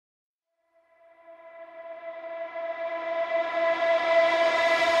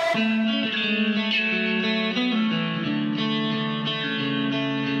Cause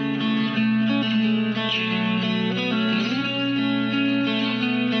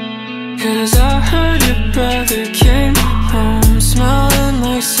I heard your brother came home smelling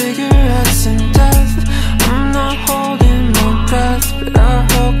like cigarettes and death. I'm not holding my breath, but I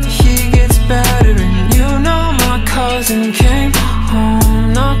hope that he gets better. And you know my cousin came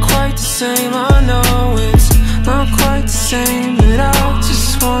home, not quite the same, I know it's not quite the same, but I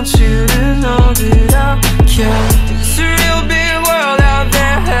just want you to know that I care. It's a real big world out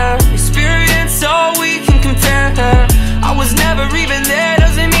there, experience all we can compare. I was never even there,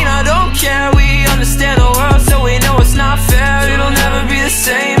 doesn't mean I don't care. We understand the world, so we know it's not fair. It'll never be the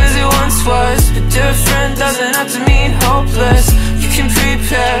same as it once was, but different doesn't have to mean hopeless. You can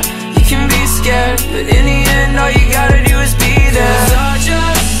prepare, you can be scared, but in the end all you gotta do is be there. 'Cause I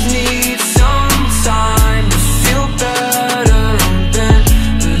just need some time to feel better. I've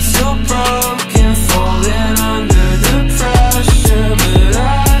been so broken, falling under the pressure, but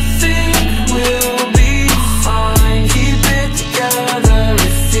I think we'll be fine. Keep it together,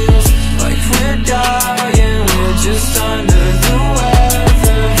 it feels like we're dying. We're just under the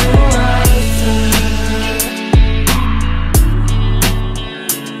weather,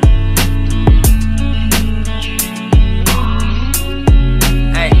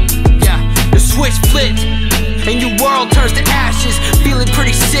 Hey, yeah, the switch flipped and your world turns to ashes. Feeling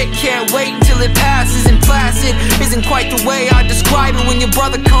pretty sick, can't wait until it passes. And placid isn't quite the way I describe it. When your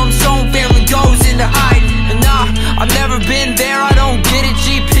brother comes home, family goes into hiding. And nah, I've never been there, I don't get it.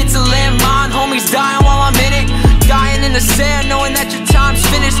 Jeep hits a landmine, homies dying while I'm in it. Dying in the sand, knowing that your time's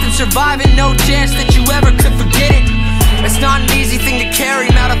finished. And surviving, no chance that you ever could forget it. It's not an easy thing to carry,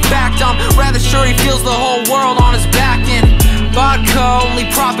 matter of fact, I'm rather sure he feels the whole world on his back. And vodka only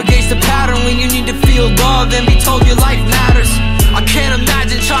propagates the pattern when you need to feel love and be told your life matters. I can't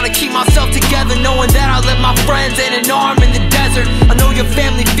imagine trying to keep myself together, knowing that I left my friends and an arm in the desert. I know your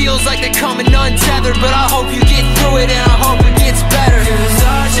family feels like they're coming untethered, but I hope you get through it and I hope it gets better. 'Cause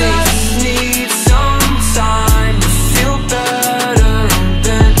I just need some time to feel better.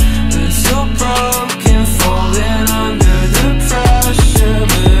 I've been so broken, falling under the pressure,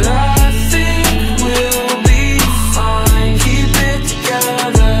 but I think we'll be fine. Keep it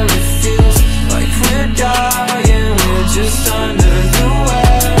together, it feels like we're dying. We're just under the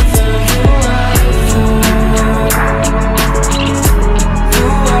weather, the weather, the weather,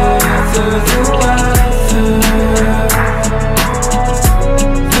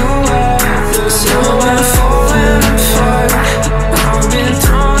 the weather. So I've been falling apart, I've been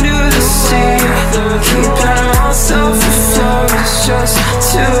thrown to the sea. Keeping myself afloat is just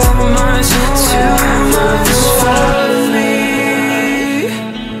too much for me.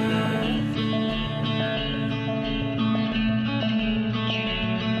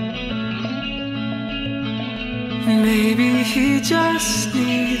 Maybe he just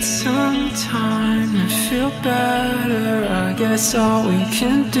needs some time to feel better. I guess all we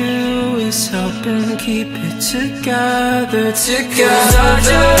can do is help him keep it together, together. 'Cause I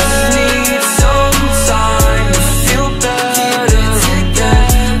just need some